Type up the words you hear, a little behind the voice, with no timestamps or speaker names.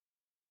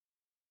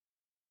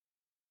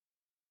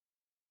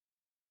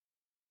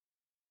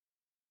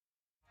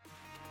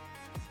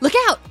Look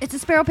out! It's a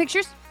Sparrow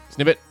Pictures.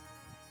 Snipit.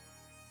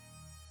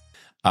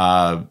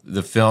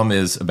 The film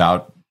is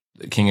about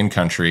King and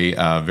Country,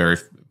 a very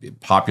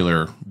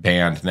popular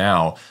band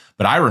now.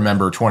 But I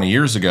remember 20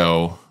 years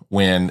ago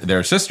when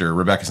their sister,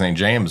 Rebecca St.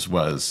 James,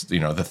 was,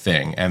 the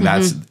thing.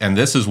 And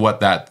this is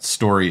what that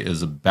story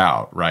is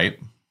about, right?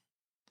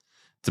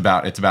 It's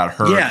about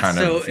her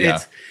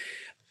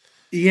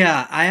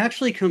I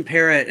actually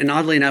compare it, and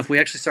oddly enough, we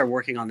actually started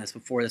working on this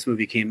before this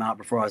movie came out,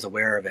 before I was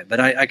aware of it. But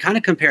I kind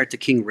of compare it to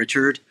King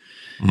Richard,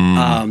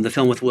 the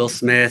film with Will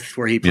Smith,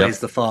 where he plays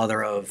the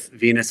father of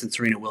Venus and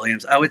Serena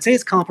Williams. I would say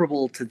it's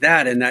comparable to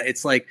that in that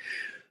it's like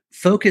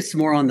focused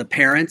more on the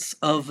parents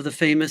of the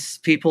famous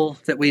people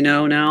that we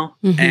know now,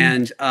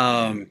 and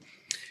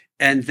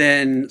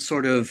then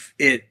sort of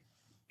it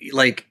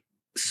like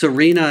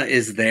Serena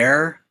is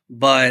there.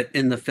 But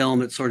in the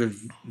film, it's sort of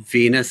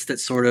Venus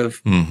that's sort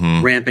of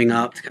ramping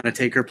up to kind of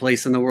take her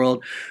place in the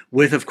world,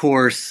 with, of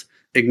course,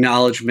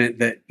 acknowledgement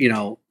that,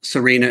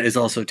 Serena is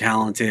also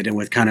talented, and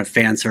with kind of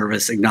fan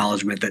service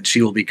acknowledgement that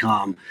she will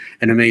become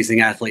an amazing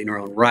athlete in her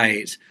own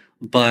right.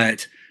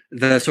 But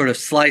the sort of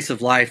slice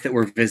of life that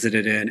we're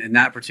visited in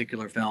that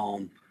particular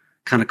film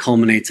kind of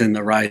culminates in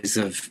the rise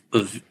of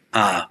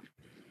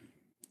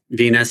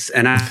Venus.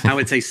 And I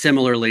would say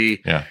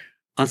similarly,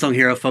 Unsung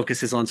Hero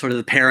focuses on sort of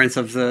the parents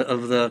of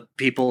the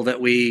people that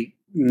we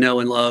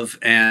know and love,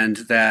 and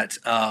that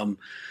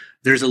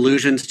there's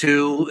allusions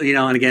to,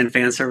 and again,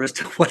 fan service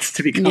to what's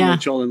to become of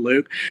Joel and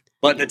Luke.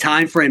 But the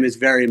time frame is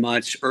very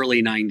much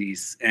early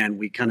 90s, and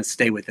we kind of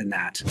stay within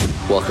that.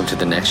 Welcome to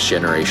the next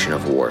generation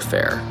of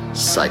warfare,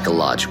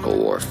 psychological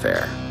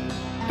warfare.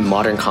 In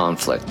modern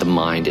conflict, the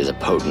mind is a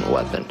potent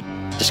weapon.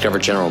 Discover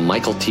General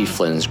Michael T.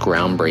 Flynn's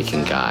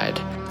groundbreaking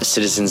guide, The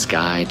Citizen's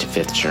Guide to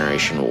Fifth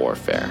Generation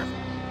Warfare.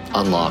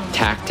 Unlock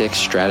tactics,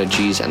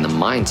 strategies, and the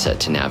mindset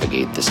to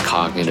navigate this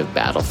cognitive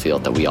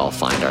battlefield that we all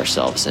find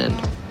ourselves in.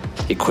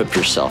 Equip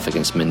yourself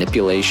against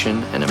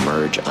manipulation and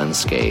emerge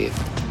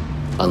unscathed.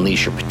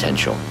 Unleash your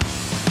potential.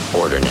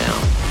 Order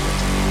now.